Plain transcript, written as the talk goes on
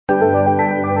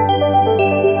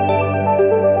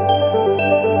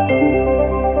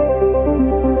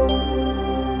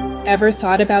ever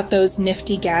thought about those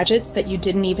nifty gadgets that you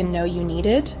didn't even know you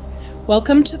needed?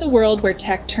 Welcome to the world where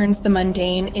tech turns the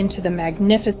mundane into the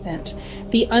magnificent,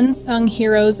 the unsung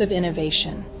heroes of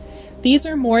innovation. These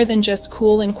are more than just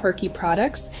cool and quirky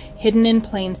products hidden in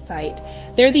plain sight.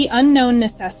 They're the unknown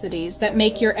necessities that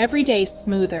make your everyday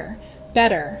smoother,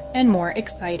 better, and more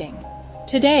exciting.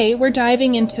 Today, we're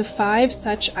diving into 5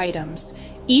 such items,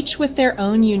 each with their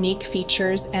own unique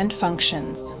features and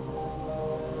functions.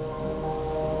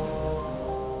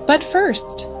 But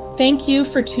first, thank you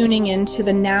for tuning in to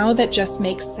the Now That Just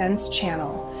Makes Sense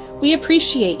channel. We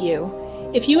appreciate you.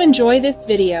 If you enjoy this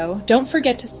video, don't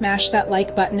forget to smash that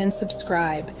like button and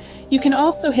subscribe. You can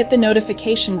also hit the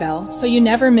notification bell so you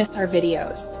never miss our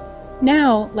videos.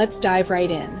 Now, let's dive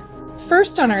right in.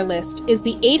 First on our list is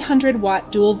the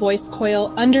 800-watt dual-voice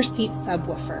coil underseat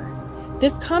subwoofer.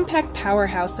 This compact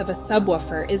powerhouse of a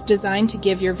subwoofer is designed to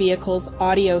give your vehicle's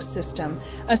audio system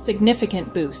a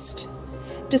significant boost.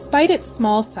 Despite its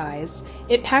small size,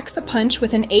 it packs a punch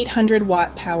with an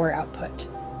 800-watt power output.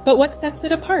 But what sets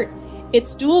it apart?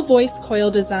 Its dual-voice coil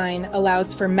design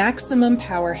allows for maximum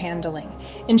power handling,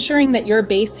 ensuring that your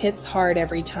bass hits hard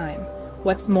every time.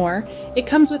 What's more, it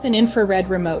comes with an infrared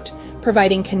remote,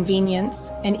 providing convenience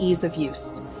and ease of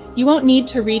use. You won't need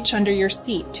to reach under your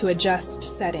seat to adjust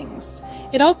settings.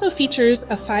 It also features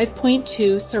a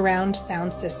 5.2 surround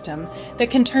sound system that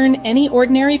can turn any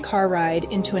ordinary car ride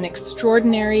into an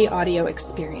extraordinary audio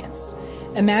experience.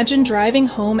 Imagine driving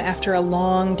home after a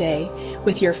long day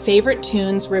with your favorite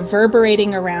tunes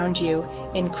reverberating around you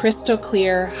in crystal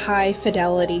clear,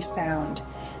 high-fidelity sound.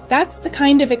 That's the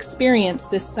kind of experience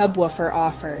this subwoofer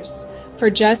offers. For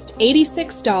just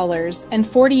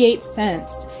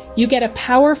 $86.48, you get a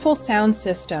powerful sound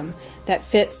system that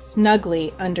fits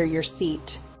snugly under your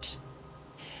seat.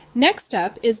 Next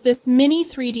up is this mini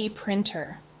 3D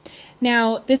printer.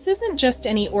 Now, this isn't just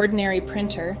any ordinary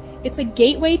printer, it's a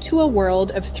gateway to a world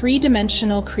of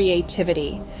 3-dimensional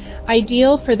creativity.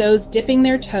 Ideal for those dipping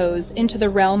their toes into the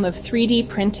realm of 3D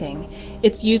printing,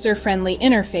 its user-friendly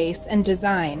interface and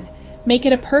design make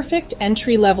it a perfect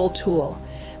entry-level tool.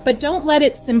 But don't let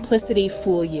its simplicity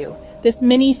fool you. This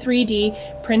mini 3D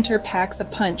printer packs a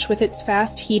punch with its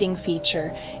fast heating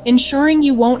feature, ensuring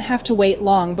you won't have to wait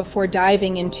long before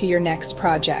diving into your next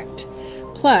project.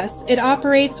 Plus, it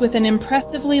operates with an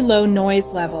impressively low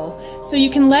noise level, so you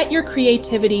can let your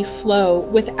creativity flow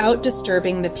without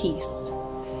disturbing the piece.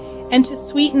 And to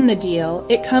sweeten the deal,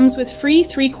 it comes with free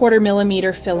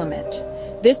 3/4mm filament.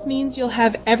 This means you'll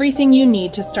have everything you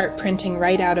need to start printing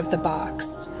right out of the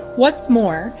box. What's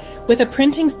more, with a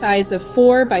printing size of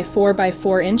 4 by 4 by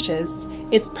 4 inches,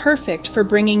 it's perfect for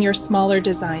bringing your smaller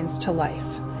designs to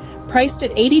life. Priced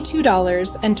at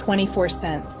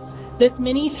 $82.24, this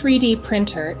mini 3D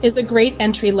printer is a great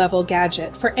entry-level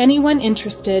gadget for anyone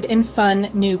interested in fun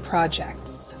new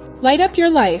projects. Light up your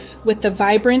life with the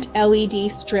vibrant LED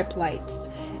strip lights.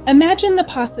 Imagine the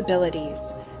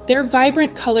possibilities. They're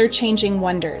vibrant color-changing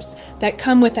wonders that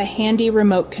come with a handy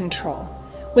remote control.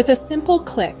 With a simple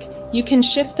click, you can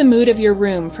shift the mood of your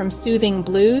room from soothing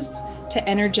blues to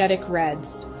energetic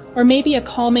reds, or maybe a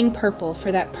calming purple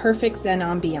for that perfect zen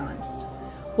ambiance.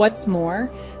 What's more,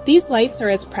 these lights are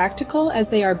as practical as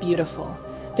they are beautiful.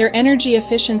 Their energy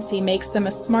efficiency makes them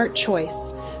a smart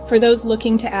choice for those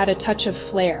looking to add a touch of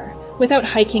flair without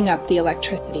hiking up the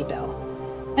electricity bill.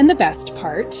 And the best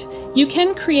part, you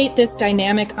can create this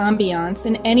dynamic ambiance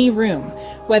in any room,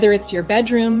 whether it's your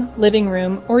bedroom, living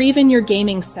room, or even your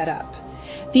gaming setup.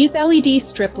 These LED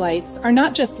strip lights are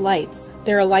not just lights,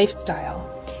 they're a lifestyle,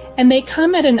 and they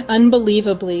come at an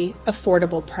unbelievably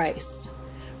affordable price.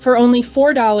 For only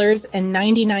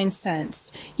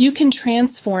 $4.99, you can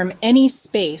transform any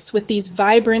space with these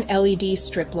vibrant LED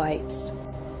strip lights.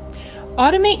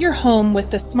 Automate your home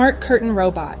with the Smart Curtain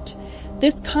Robot.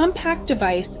 This compact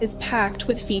device is packed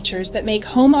with features that make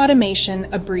home automation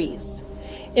a breeze.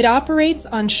 It operates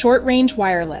on short-range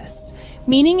wireless,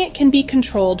 meaning it can be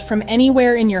controlled from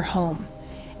anywhere in your home.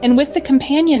 And with the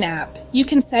companion app, you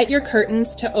can set your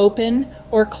curtains to open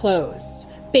or close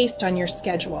based on your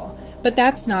schedule. But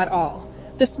that's not all.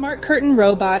 The Smart Curtain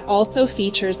Robot also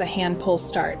features a hand pull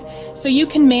start, so you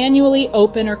can manually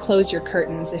open or close your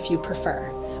curtains if you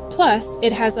prefer. Plus,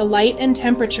 it has a light and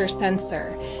temperature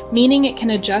sensor, meaning it can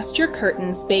adjust your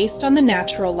curtains based on the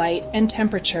natural light and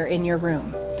temperature in your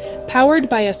room. Powered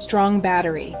by a strong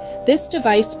battery, this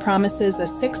device promises a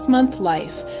 6-month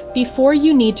life before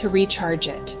you need to recharge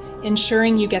it,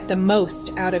 ensuring you get the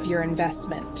most out of your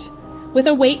investment. With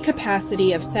a weight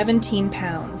capacity of 17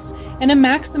 pounds and a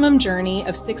maximum journey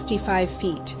of 65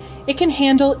 feet, it can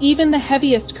handle even the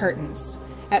heaviest curtains.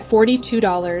 At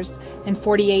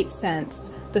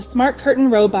 $42.48, the smart curtain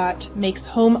robot makes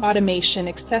home automation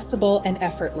accessible and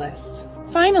effortless.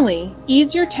 Finally,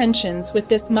 ease your tensions with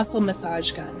this muscle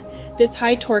massage gun. This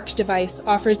high-torque device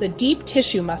offers a deep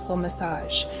tissue muscle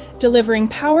massage, delivering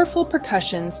powerful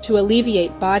percussions to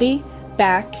alleviate body,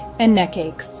 back, and neck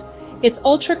aches. Its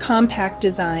ultra-compact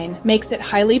design makes it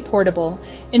highly portable,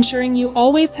 ensuring you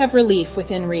always have relief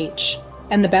within reach.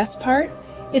 And the best part?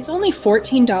 It's only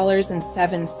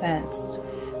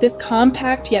 $14.07. This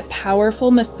compact yet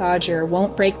powerful massager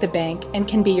won't break the bank and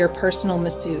can be your personal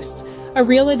masseuse, a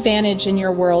real advantage in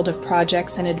your world of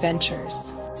projects and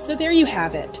adventures. So there you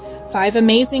have it, 5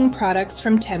 amazing products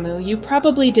from Temu you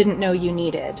probably didn't know you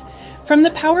needed. From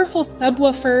the powerful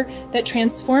subwoofer that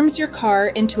transforms your car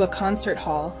into a concert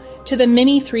hall, to the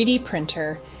mini 3D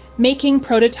printer, making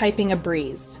prototyping a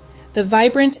breeze. The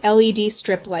vibrant LED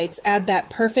strip lights add that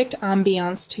perfect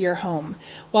ambiance to your home,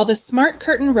 while the smart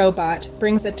curtain robot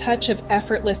brings a touch of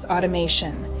effortless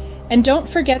automation. And don't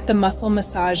forget the muscle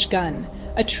massage gun,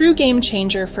 a true game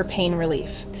changer for pain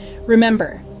relief.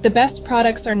 Remember, the best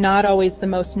products are not always the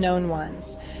most known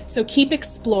ones, so keep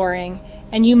exploring,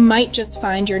 and you might just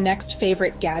find your next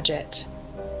favorite gadget.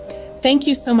 Thank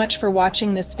you so much for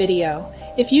watching this video.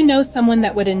 If you know someone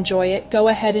that would enjoy it, go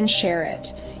ahead and share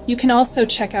it. You can also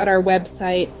check out our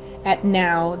website at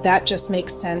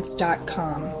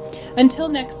nowthatjustmakessense.com. Until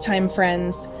next time,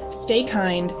 friends, stay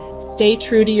kind, stay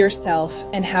true to yourself,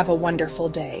 and have a wonderful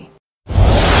day.